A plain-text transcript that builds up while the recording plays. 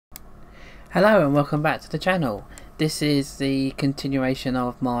Hello and welcome back to the channel. This is the continuation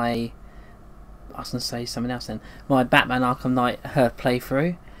of my, I was going to say something else then, my Batman Arkham Knight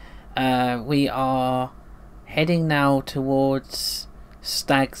playthrough. We are heading now towards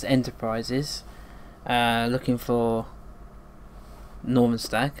Stagg's Enterprises, looking for Norman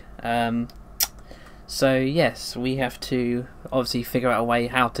Stagg. So yes, we have to obviously figure out a way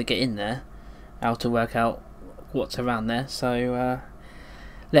how to get in there, how to work out what's around there. So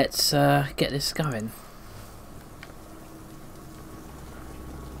let's get this going.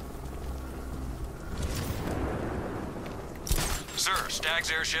 Sir, Stagg's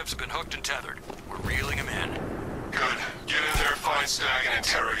airships have been hooked and tethered. We're reeling him in. Good. Get in there, find Stagg, and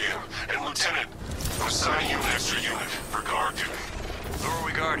interrogate him. And Lieutenant, I'm assigning you an extra unit for guard duty. Who are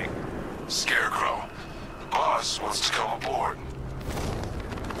we guarding? Scarecrow. The boss wants to come aboard.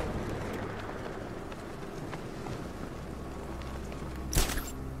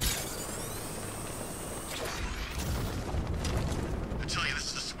 I tell you,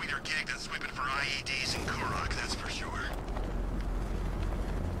 this is a sweeter gig than sweeping for IEDs in Kurok, that's for sure. I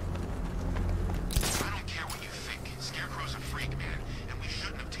don't care what you think. Scarecrow's a freak, man, and we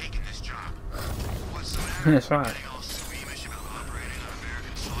shouldn't have taken this job. What's the matter? That's right. Getting all squeamish about operating on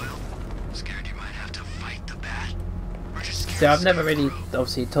American soil? Scared you might have to fight the bat? Or just scared So I've never Scarecrow? really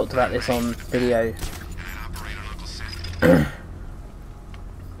obviously talked about this on video And operate on Uncle Sam.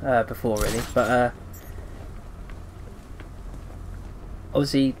 before really, but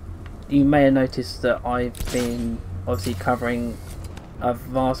obviously you may have noticed that I've been obviously covering a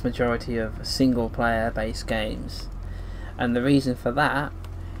vast majority of single player based games, and the reason for that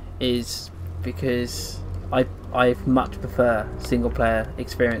is because I much prefer single player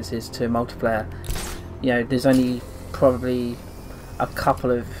experiences to multiplayer. You know, there's only probably a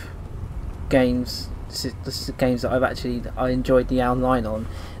couple of games that I enjoyed the online on.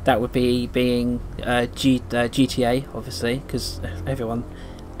 That would be being GTA, obviously, because everyone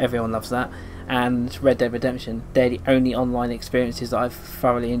loves that, and Red Dead Redemption. They're the only online experiences that I've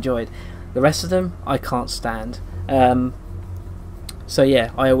thoroughly enjoyed. The rest of them I can't stand. So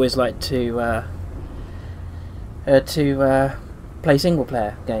yeah, I always like to play single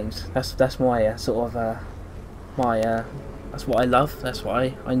player games. That's my sort of that's what I love. That's what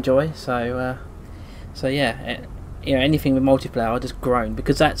I enjoy. So yeah, you know, anything with multiplayer I just groan,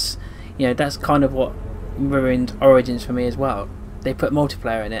 because that's, you know, that's kind of what ruined Origins for me as well. They put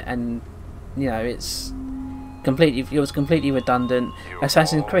multiplayer in it, and you know, it was completely redundant.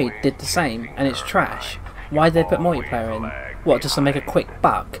 Assassin's Creed did the same, and it's trash. Why did they put multiplayer in? What, just to make a quick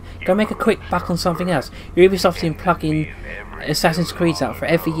buck? Go make a quick buck on something else. Ubisoft's been plugging Assassin's Creeds out for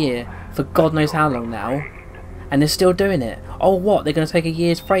every year for God knows how long now, and they're still doing it. Oh what, they're going to take a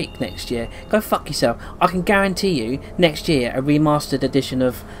year's break next year? Go fuck yourself. I can guarantee you next year a remastered edition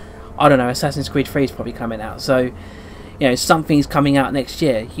of, I don't know, Assassin's Creed 3 is probably coming out. So, you know, something's coming out next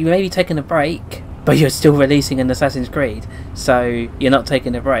year. You may be taking a break, but you're still releasing an Assassin's Creed, so you're not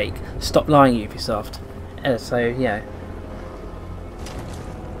taking a break. Stop lying, Ubisoft. So yeah.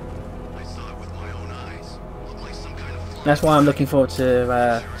 I saw it with my own eyes. Looked like some kind of That's why I'm looking forward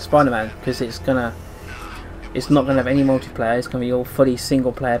to Spider-Man, because it's not gonna have any multiplayer. It's gonna be all fully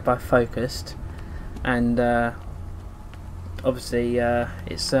single player by focused, and obviously it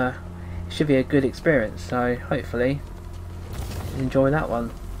should be a good experience. So hopefully enjoy that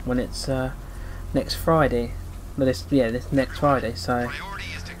one when it's next Friday. But this next Friday. So priority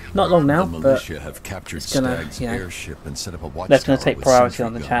is to not long now, The but militia have captured it's gonna, Stagg's you know, airship and set up a watchtower. that's gonna take with priority sentry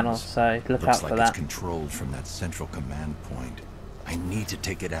on the channel. guns. So look Looks out like for it's that. controlled from that central command point. I need to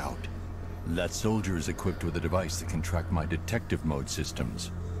take it out. That soldier is equipped with a device that can track my detective mode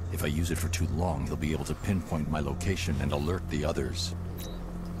systems. If I use it for too long, he'll be able to pinpoint my location and alert the others.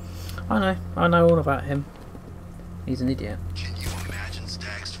 I know all about him. He's an idiot. Can you imagine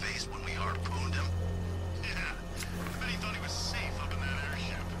Stagg's face when we harpooned him? Yeah, I bet he thought he was safe up in that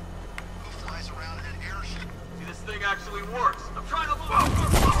airship. Who flies around in an airship? See, this thing actually works. I'm trying to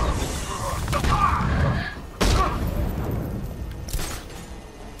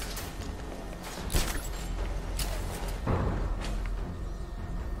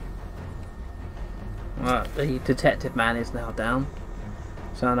Right, the detective man is now down,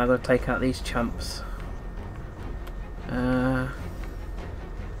 so I'm now going to take out these chumps. Target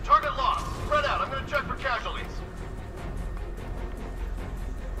locked. Spread out. I'm going to check for casualties.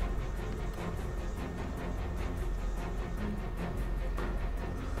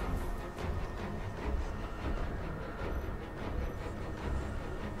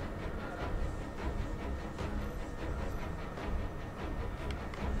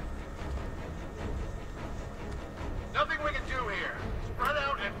 Nothing we can do here. Spread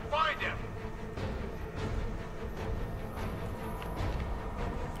out and find him.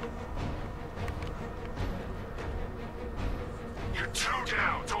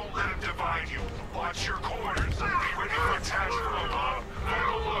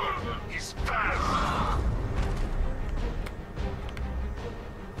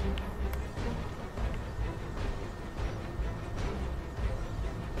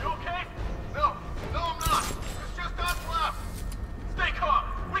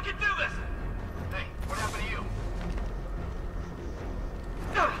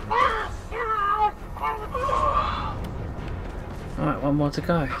 one more to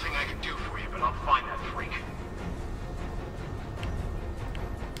go. Nothing I can do for you, but I'll find that freak.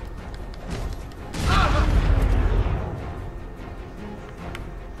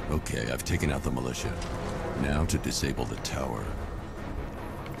 Okay, I've taken out the militia. Now to disable the tower.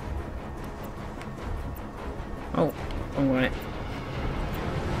 Oh, alright.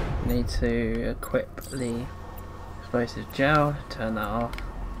 Need to equip the explosive gel, turn that off.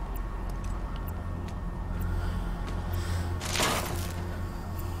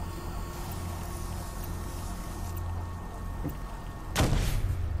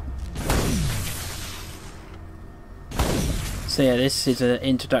 So yeah, this is an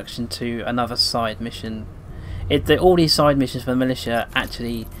introduction to another side mission. All these side missions for the militia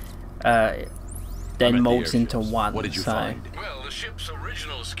actually then molds into one. What did you find? Well, the ship's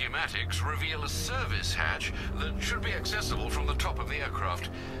original schematics reveal a service hatch that should be accessible from the top of the aircraft.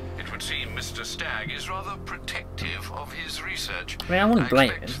 It would seem Mr. Stagg is rather protective of his research. I mean, I wouldn't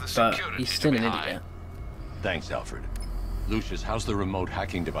blame him, expect the but security he's to still be an high. idiot. Thanks, Alfred. Lucius, how's the remote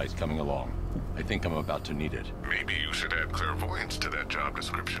hacking device coming along? I think I'm about to need it. Maybe you should add clairvoyance to that job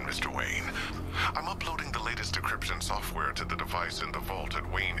description, Mr. Wayne. I'm uploading the latest decryption software to the device in the vault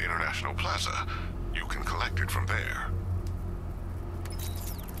at Wayne International Plaza. You can collect it from there.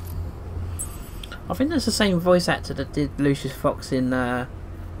 I think that's the same voice actor that did Lucius Fox in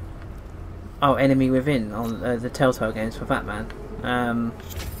Enemy Within on the Telltale games for Batman.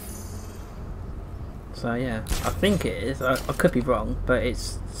 So yeah, I think it is. I could be wrong, but it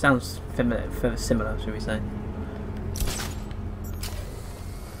sounds similar, should we say?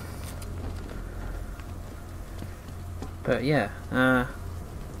 But yeah,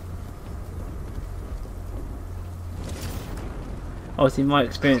 obviously my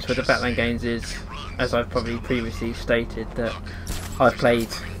experience with the Batman games is, as I've probably previously stated, that I've played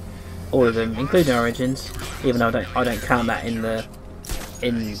all of them, including Origins, even though I don't count that in the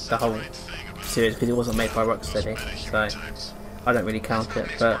whole series because it wasn't made by Rocksteady, so I don't really count it.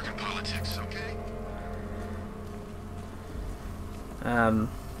 But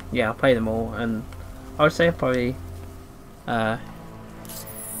yeah, I play them all, and I would say I probably didn't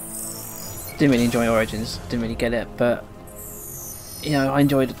really enjoy Origins, didn't really get it, but you know, I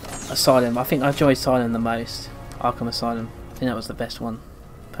enjoyed Asylum. I think I enjoyed Asylum the most. Arkham Asylum. I think that was the best one,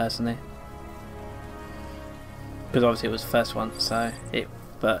 personally, because obviously it was the first one. So it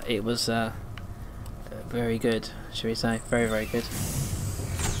was very good, should we say? Very, very good.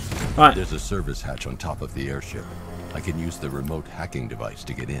 Right. There's a service hatch on top of the airship. I can use the remote hacking device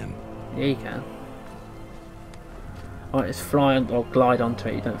to get in. Yeah, you can. Alright, let's fly or glide onto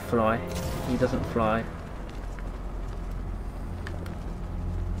it. You don't fly. He doesn't fly.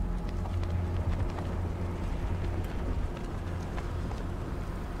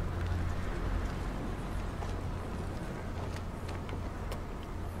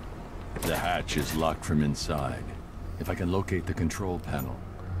 The hatch is locked from inside. If I can locate the control panel.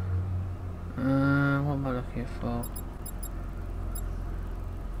 What am I looking for?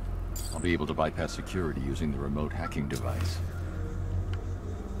 I'll be able to bypass security using the remote hacking device.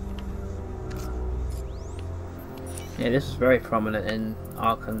 Yeah, this is very prominent in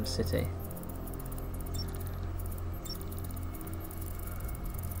Arkham City.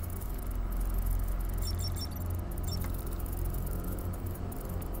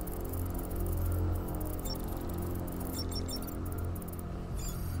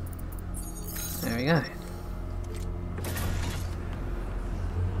 There we go.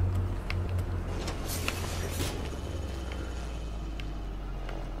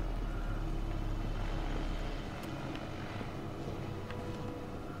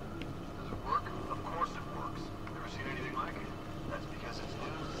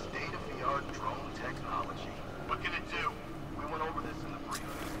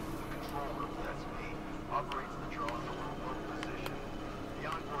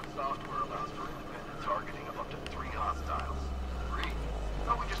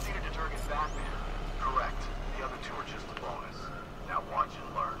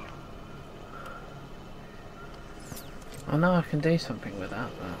 I know I can do something with that,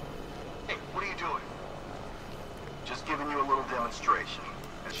 but... Hey, what are you doing? Just giving you a little demonstration.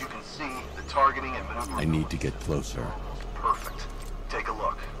 As you can see, the targeting and maneuvering... I need to get closer. Perfect. Take a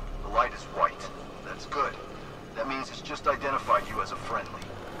look. The light is white. That's good. That means it's just identified you as a friendly.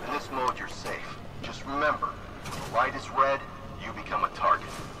 In this mode, you're safe. Just remember, when the light is red, you become a target.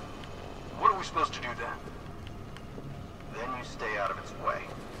 What are we supposed to do then? Then you stay out of its way.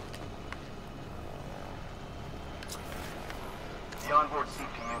 The onboard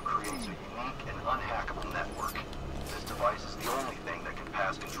CPU creates a unique and unhackable network. This device is the only thing that can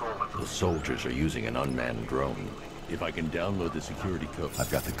pass control information. The soldiers are using an unmanned drone. If I can download the security code... I've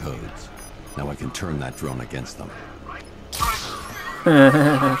got the codes. Now I can turn that drone against them.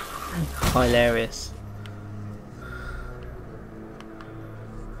 Hilarious.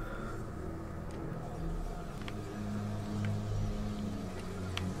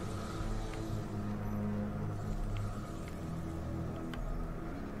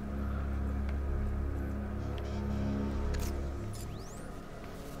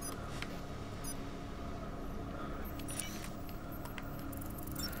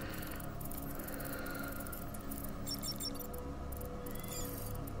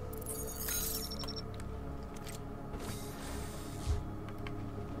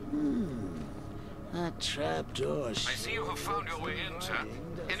 That trapdoor. I see you have found your way in, sir.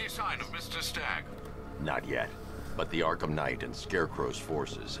 Any sign of Mr. Stagg? Not yet. But the Arkham Knight and Scarecrow's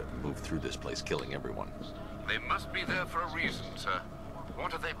forces have moved through this place, killing everyone. They must be there for a reason, sir.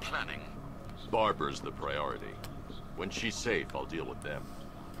 What are they planning? Barbara's the priority. When she's safe, I'll deal with them.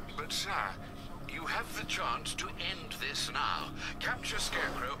 But, sir, you have the chance to end this now. Capture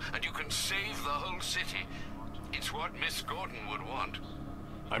Scarecrow, and you can save the whole city. It's what Miss Gordon would want.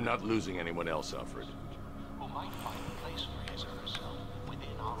 I'm not losing anyone else, Alfred. Who might find a place for his or herself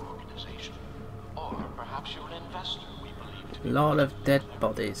within our organization. Or perhaps you're an investor we believe to be... A lot of dead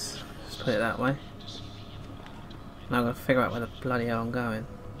bodies, let's put it that way. Now I'm going to figure out where the bloody hell I'm going.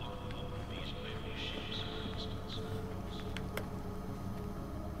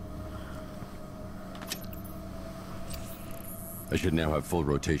 I should now have full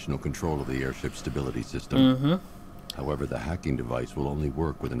rotational control of the airship stability system. However, the hacking device will only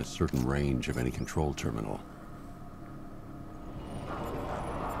work within a certain range of any control terminal.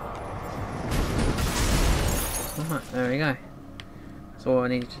 Alright, there we go. That's all I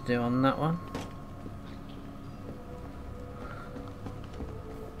needed to do on that one.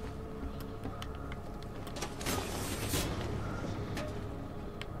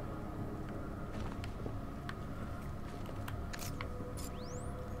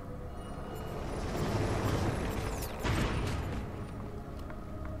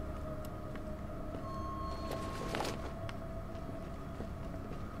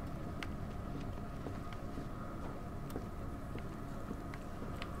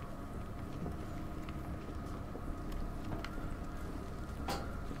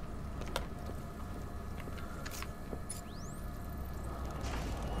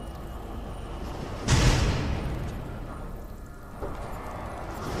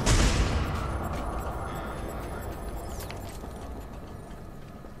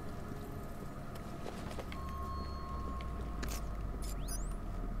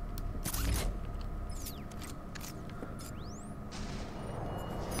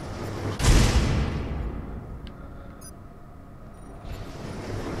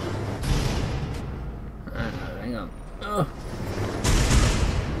 Hang on. Oh.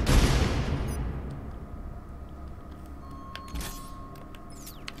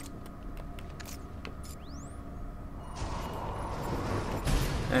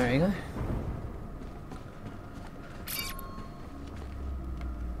 There we go.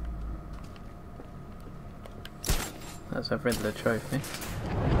 That's a Riddler trophy.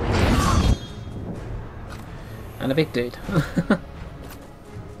 And a big dude.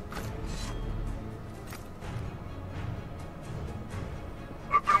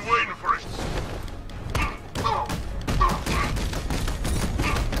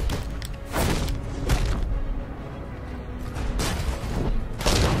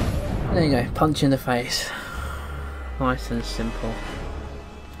 There you go, punch in the face. Nice and simple.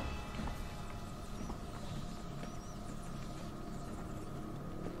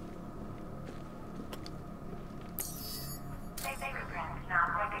 Fingerprints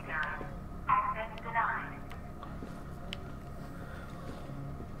not recognized. Access denied.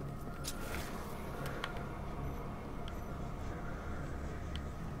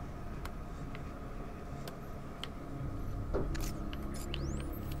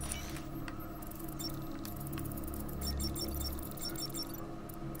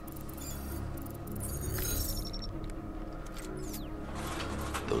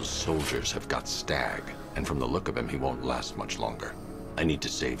 Those soldiers have got Stagg, and from the look of him, he won't last much longer. I need to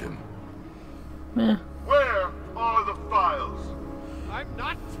save him. Yeah. Where are the files? I'm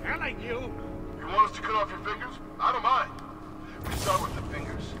not telling you! You want us to cut off your fingers? I don't mind. We start with the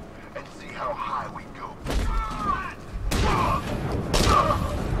fingers and see how high we go.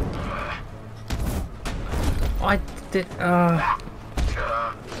 I did.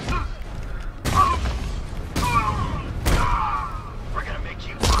 We're gonna make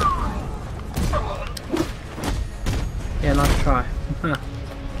you. Yeah, nice try.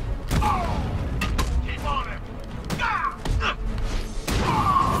 Keep on it. Got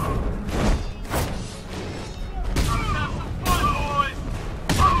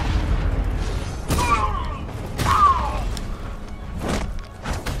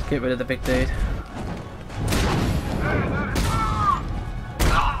Get rid of the big dude.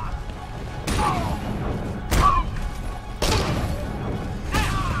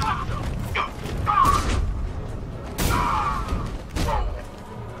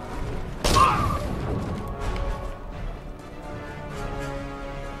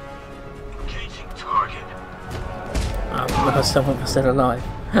 Engaging target. Oh, look, someone was still alive.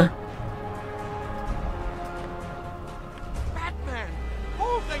 Batman!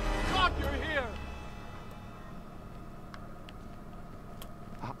 Oh, thank God you're here!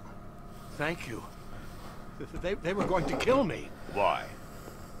 Thank you. They were going to kill me. Why?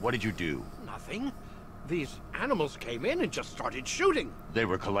 What did you do? Nothing. These animals came in and just started shooting. They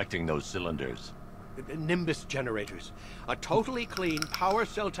were collecting those cylinders. Nimbus generators. A totally clean power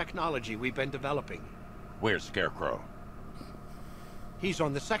cell technology we've been developing. Where's Scarecrow? He's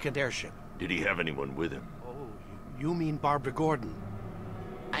on the second airship. Did he have anyone with him? Oh, you mean Barbara Gordon?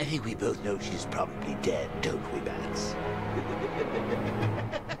 I think we both know she's probably dead, don't we, Bats?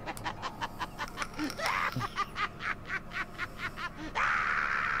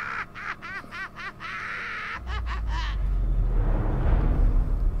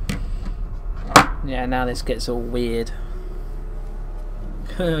 Yeah, now this gets all weird.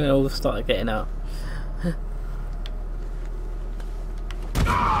 All started getting up.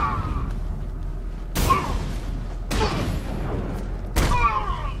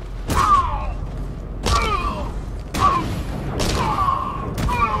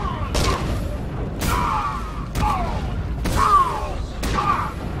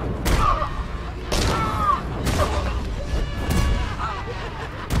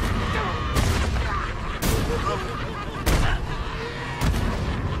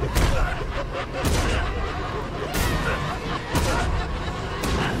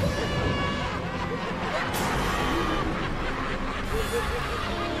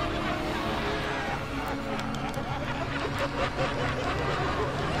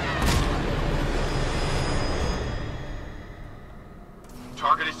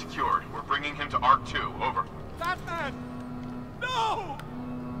 Target is secured. We're bringing him to Arc 2. Over. Batman! No!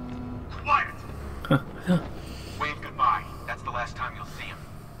 Quiet! Wave goodbye. That's the last time you'll see him.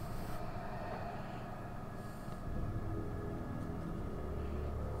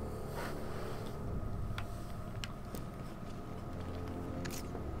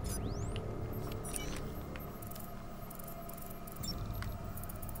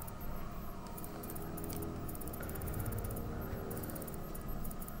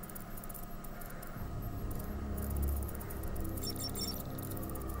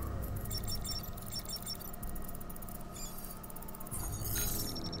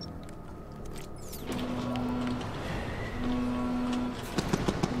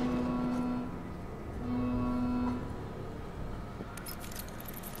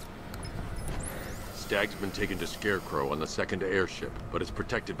 Stagg's been taken to Scarecrow on the second airship, but it's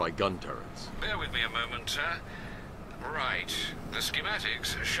protected by gun turrets. Bear with me a moment, sir. Right. The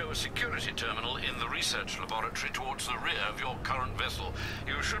schematics show a security terminal in the research laboratory towards the rear of your current vessel.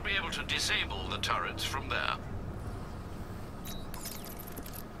 You should be able to disable the turrets from there.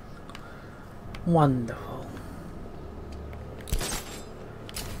 Wonderful.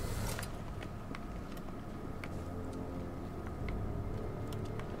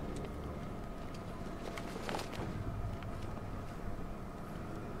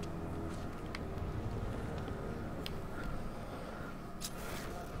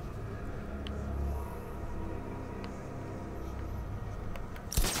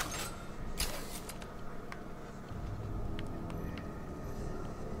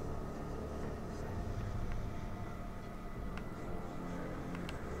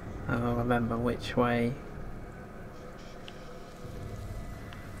 I'll remember which way.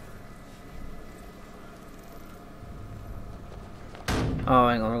 Oh,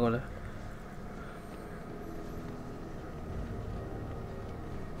 hang on, I've got to.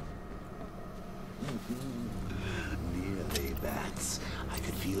 Nearly, Bats. I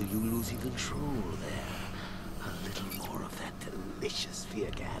could feel you losing control there. A little more of that delicious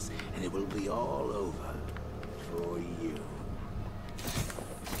fear gas, and it will be all over. For you.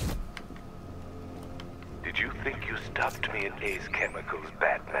 Did you think you stopped me at Ace Chemicals,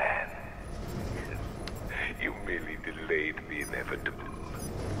 Batman? You merely delayed the inevitable.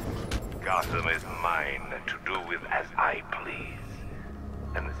 Gotham is mine to do with as I please.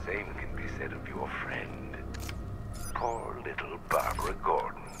 And the same can be said of your friend. Poor little Barbara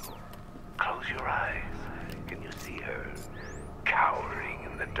Gordon. Close your eyes. Can you see her? Cowering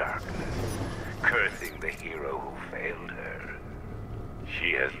in the darkness, cursing the hero who failed her.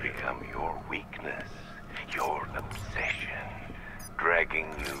 She has become your weakness, your obsession, dragging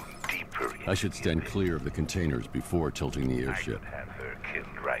you deeper into I should stand clear of the containers before tilting the airship. have her killed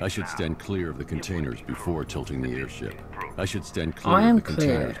right I should now. stand clear of the containers before tilting the airship. I should stand I clear am of the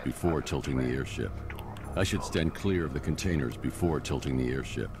clear. containers before tilting the airship. I should stand clear of the containers before tilting the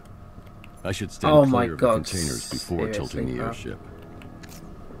airship. I should stand Oh my clear of God, the containers before tilting seriously, the bro. airship.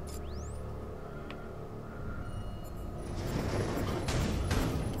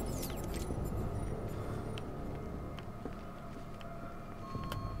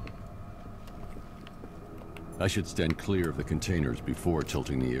 I should stand clear of the containers before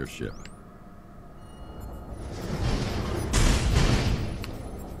tilting the airship.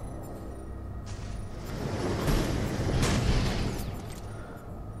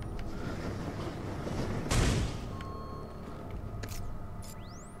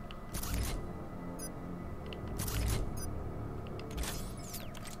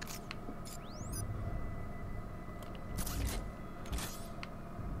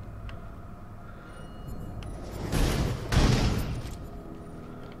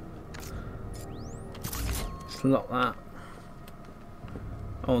 Lock that.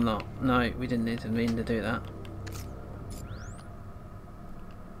 Or not. No, we didn't need to mean to do that.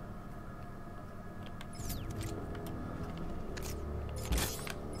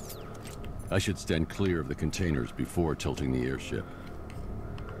 I should stand clear of the containers before tilting the airship.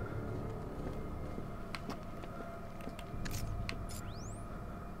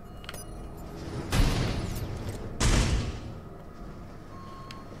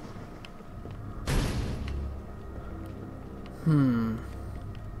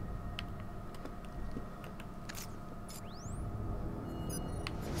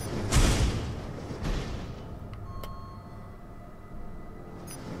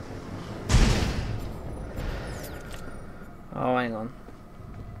 Oh, hang on.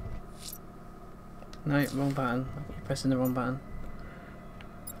 No, wrong button. I keep pressing the wrong button.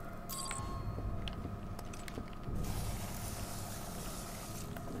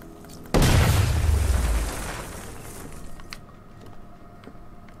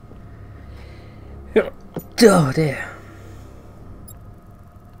 Oh dear.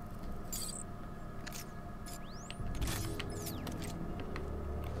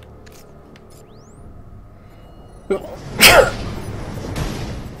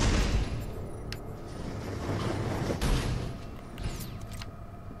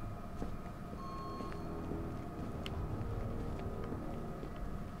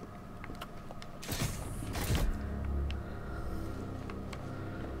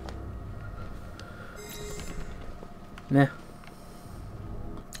 Nah.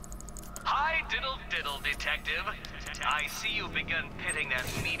 Hi, diddle diddle, detective. I see you've begun pitting that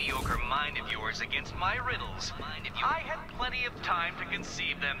mediocre mind of yours against my riddles. I had plenty of time to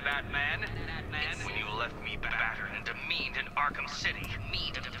conceive them, Batman. When you left me battered and demeaned in Arkham City.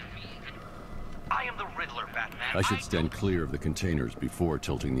 I am the Riddler, Batman. I should stand clear of the containers before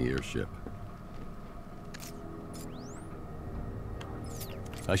tilting the airship.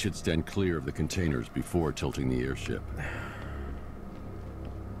 I should stand clear of the containers before tilting the airship.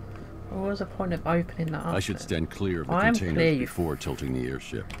 What was the point of opening that up? I should stand clear of the I am containers clear, you before tilting the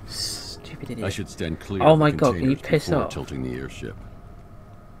airship. stupid idiot. I should stand clear Oh of my the God, can you containers piss before off? tilting the airship.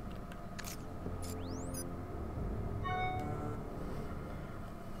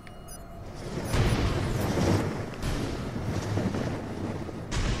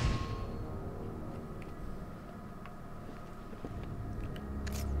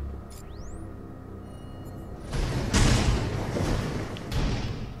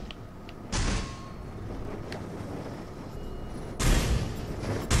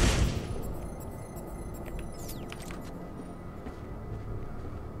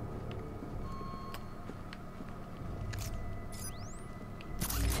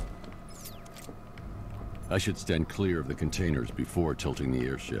 I should stand clear of the containers before tilting the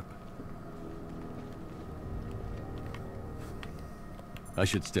airship. I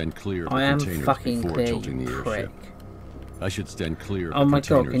should stand clear of the I am containers fucking before clear, tilting you the prick. airship. I should stand clear of Oh the my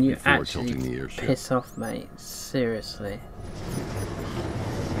God, containers can you before tilting the actually airship. piss off, mate? Seriously.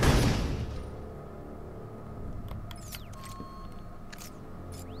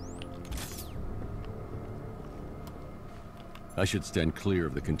 I should stand clear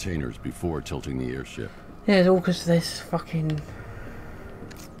of the containers before tilting the airship. Yeah, it's all because this fucking...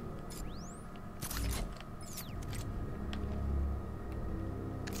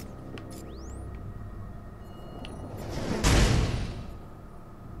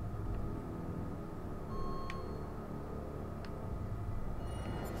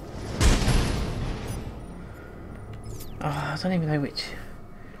 Oh, I don't even know which...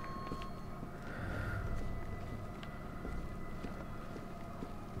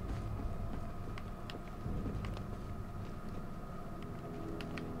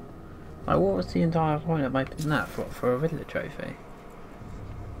 Like, what was the entire point of opening that for a Riddler trophy?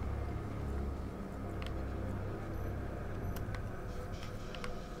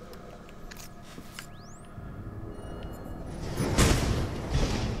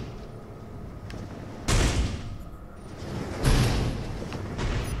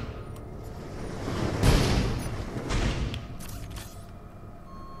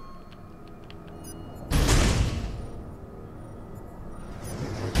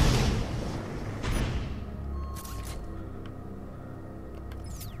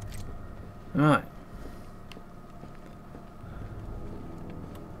 Right.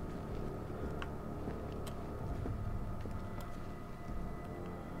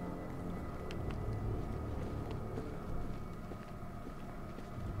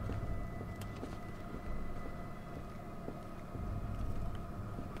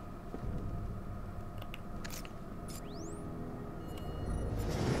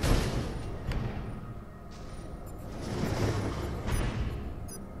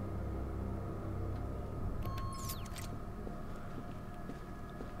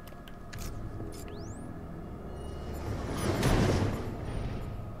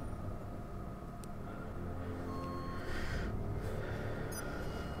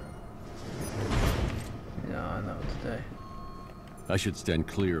 I should stand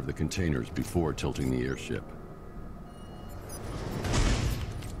clear of the containers before tilting the airship.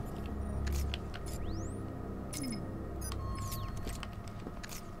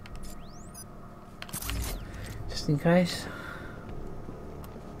 Just in case.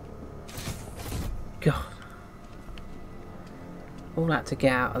 God. All that to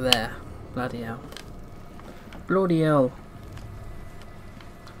get out of there. Bloody hell. Bloody hell.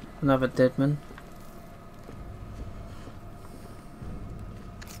 Another deadman.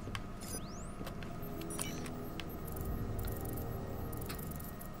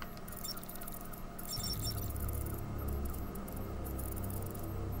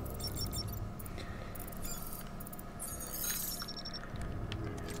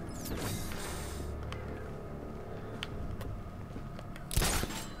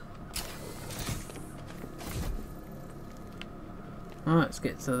 Alright, let's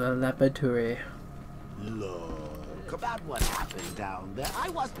get to the laboratory. Look about what happened down there. I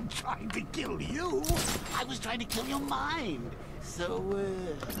wasn't trying to kill you. I was trying to kill your mind. So,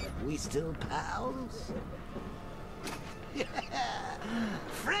 we still pals? Yeah,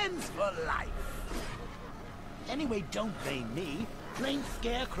 friends for life. Anyway, don't blame me. Blame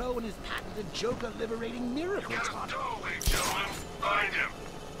Scarecrow and his patented Joker-liberating miracle tonic. Find him.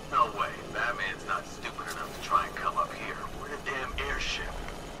 No way. Batman's not stupid enough to try and come up here. We're in a damn airship.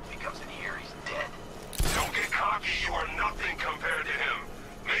 If he comes in here, he's dead. Don't get cocky. You are nothing compared to him.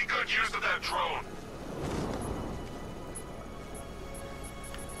 Make good use of that drone.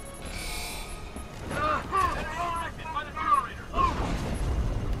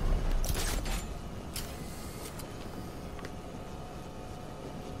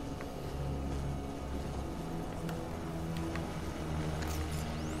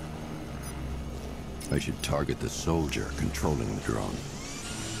 I should target the soldier controlling the drone.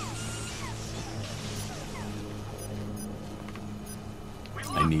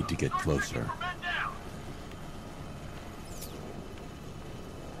 I need to get closer.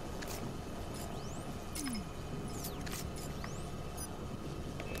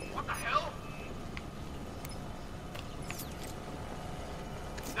 What the hell?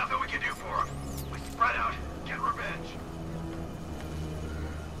 Nothing we can do for him. We spread out, get revenge.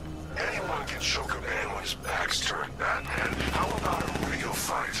 Anyone can choke a man when his back's turned, Batman. How about a real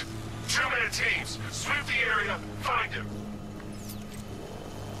fight? 2-man teams. Sweep the area. Find him.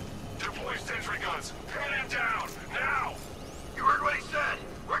 Deploy sentry guns. Pin him down. Now! You heard what he said.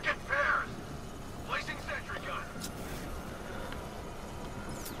 Work in pairs. Placing sentry gun.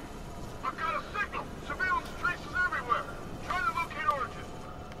 I've got a signal. Surveillance traces everywhere. Try to locate origin.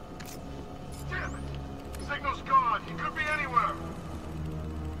 Damn it. Signal's gone. He could be anywhere.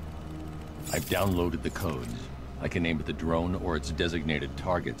 I've downloaded the codes. I can aim at the drone or its designated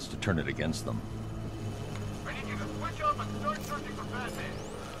targets to turn it against them. I need you to switch off and start searching for Batman.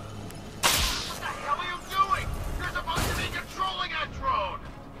 What the hell are you doing? You're supposed to be controlling that drone!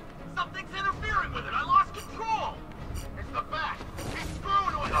 Something's interfering with it. I lost control! It's the bat. He's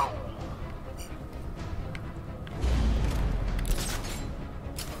screwing with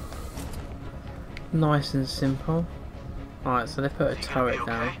it. Nice and simple. Alright, so they put a turret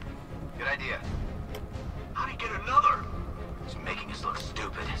down. Good idea. How'd he get another? He's making us look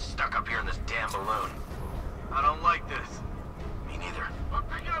stupid, stuck up here in this damn balloon. I don't like this. Me neither. I'm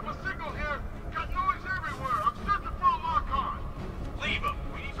picking up a signal here. Got noise everywhere. I'm searching for a lock-on. Leave him.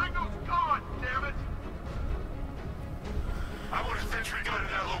 Signal's gone.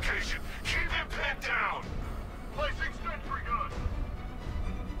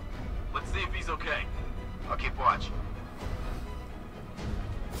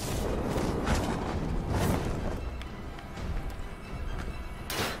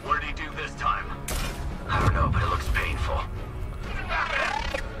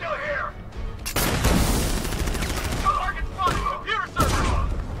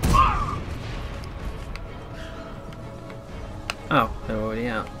 already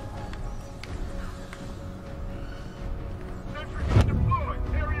out.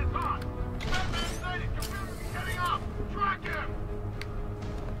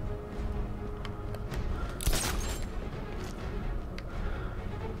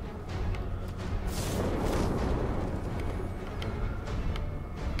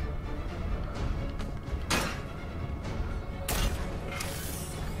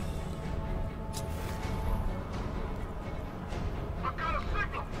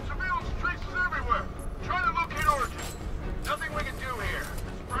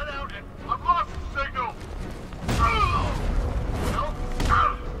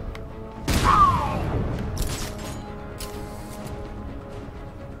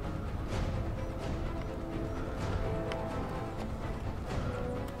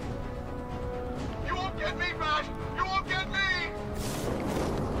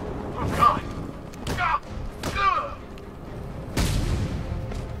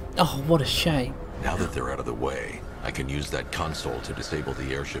 Oh, what a shame. Now that they're out of the way, I can use that console to disable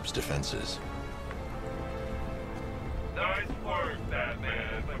the airship's defenses. Nice work,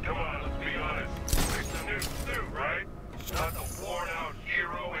 Batman. But come on, let's be honest. It's a new suit, right? Not the worn-out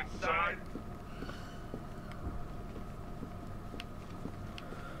hero inside.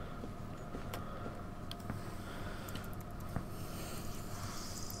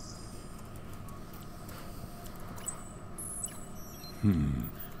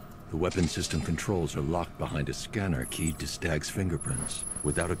 The weapon system controls are locked behind a scanner keyed to Stagg's fingerprints.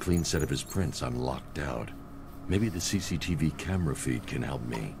 Without a clean set of his prints, I'm locked out. Maybe the CCTV camera feed can help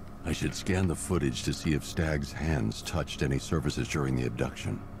me. I should scan the footage to see if Stagg's hands touched any surfaces during the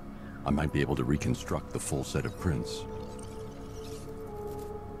abduction. I might be able to reconstruct the full set of prints.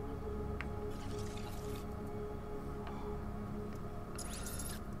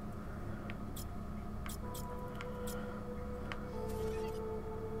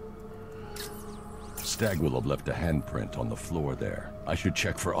 Stagg will have left a handprint on the floor there. I should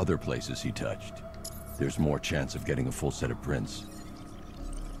check for other places he touched. There's more chance of getting a full set of prints.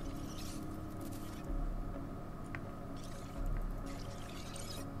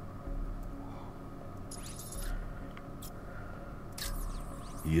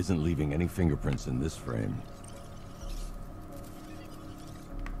 He isn't leaving any fingerprints in this frame.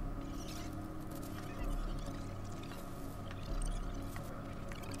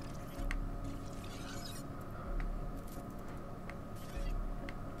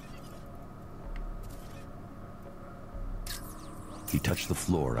 He touched the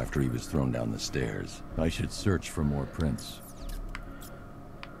floor after he was thrown down the stairs. I should search for more prints.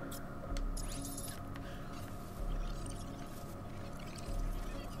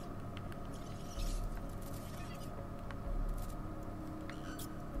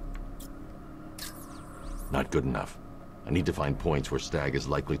 Not good enough. I need to find points where Stagg is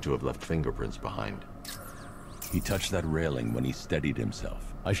likely to have left fingerprints behind. He touched that railing when he steadied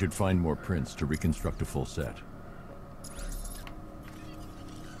himself. I should find more prints to reconstruct a full set.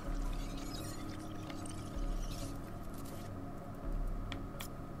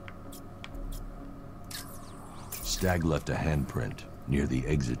 Stagg left a handprint near the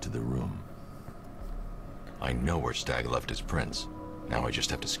exit to the room. I know where Stagg left his prints. Now I just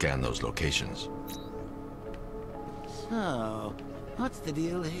have to scan those locations. So, what's the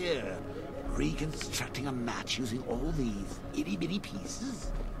deal here? Reconstructing a match using all these itty-bitty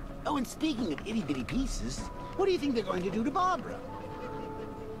pieces? Oh, and speaking of itty-bitty pieces, what do you think they're going to do to Barbara?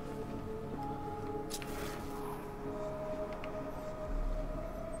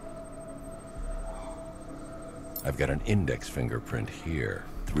 I've got an index fingerprint here.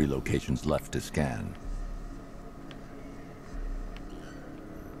 3 locations left to scan.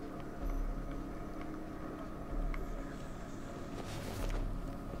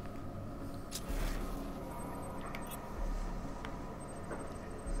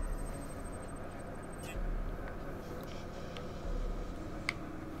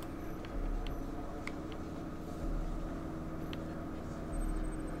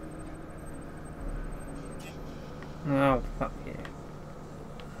 Oh, fuck yeah.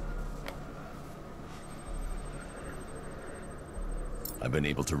 I've been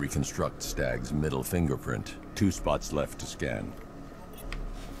able to reconstruct Stagg's middle fingerprint. 2 spots left to scan.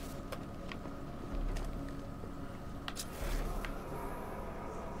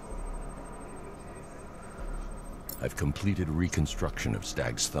 I've completed reconstruction of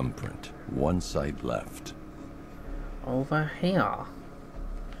Stagg's thumbprint. 1 site left. Over here.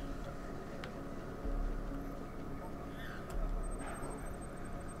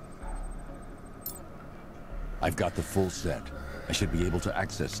 I've got the full set. I should be able to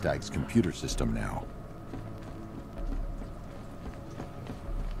access Stagg's computer system now.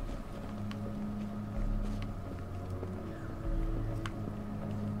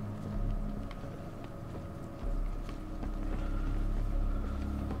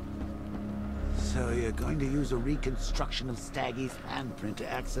 we're going to use a reconstruction of Staggy's handprint to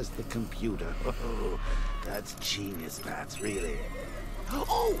access the computer. Oh, that's genius, Bats, really.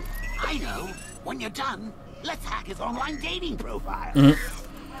 Oh, I know. When you're done, let's hack his online dating profile.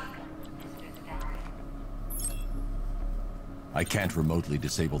 I can't remotely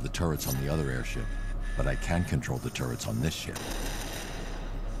disable the turrets on the other airship, but I can control the turrets on this ship.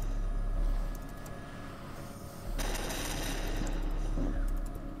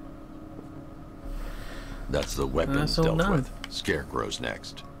 That's the weapons all dealt done. with. Scarecrow's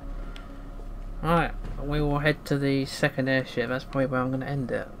next. Alright, we will head to the second airship. That's probably where I'm going to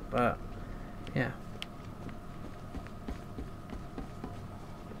end it, but yeah.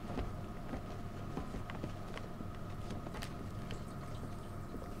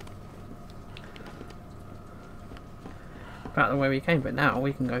 Back the way we came, but now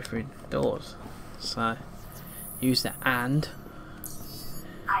we can go through doors. So, use the and.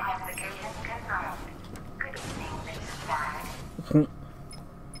 Identification confirmed. Good evening, Mr. Stagg.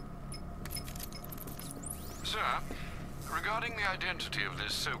 Sir, regarding the identity of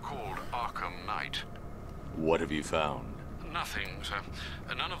this so-called Arkham Knight. What have you found? Nothing, sir.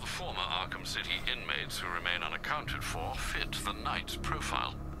 None of the former Arkham City inmates who remain unaccounted for fit the Knight's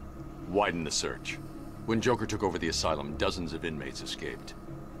profile. Widen the search. When Joker took over the asylum, dozens of inmates escaped.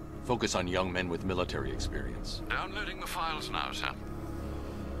 Focus on young men with military experience. Downloading the files now, sir.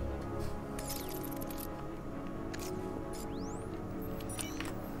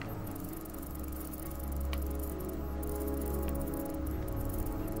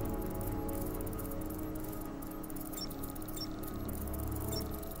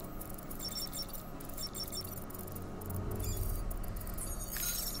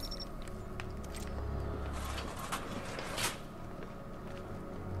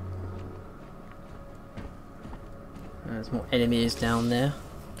 There's more enemies down there.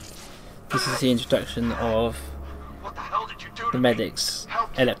 This is the introduction of the medics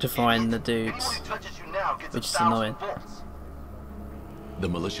electrifying the dudes, which is annoying. The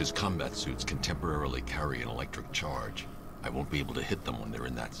militia's combat suits can temporarily carry an electric charge. I won't be able to hit them when they're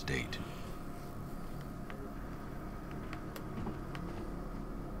in that state.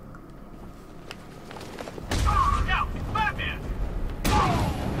 Now, it's Batman!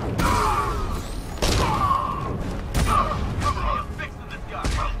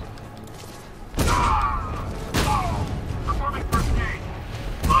 Performing first aid.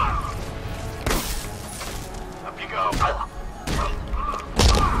 Up you go.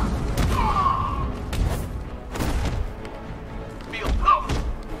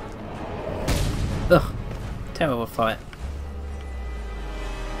 Ugh, terrible fight.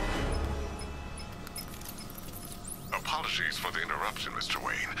 Apologies for the interruption, Mr.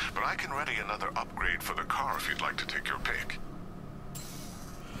 Wayne, but I can ready another upgrade for the car if you'd like to take your pick.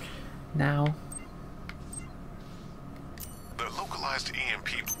 Now, The localized EMP...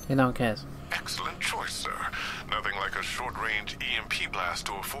 no one cares. Excellent choice, sir. Nothing like a short-range EMP blast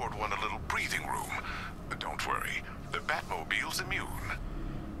to afford one a little breathing room. But don't worry, the Batmobile's immune.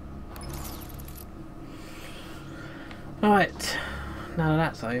 Alright, now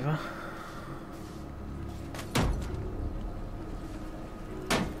that's over.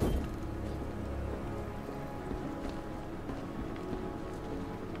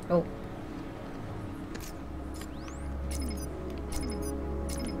 Oh.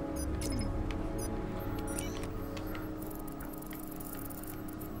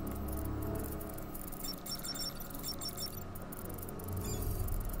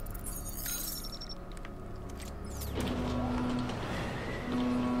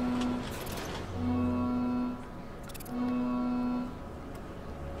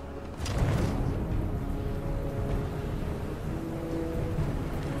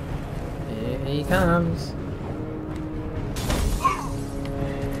 Here he comes.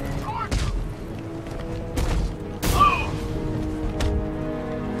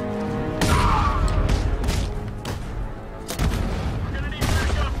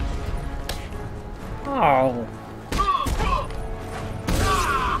 Oh.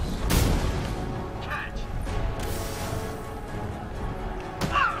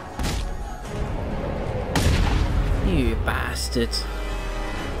 You bastard.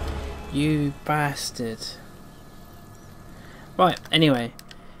 You bastard. Right, anyway,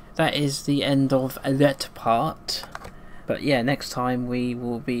 that is the end of that part. But yeah, next time we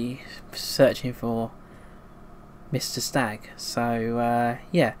will be searching for Mr. Stagg. So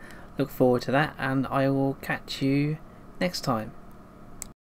yeah, look forward to that, and I will catch you next time.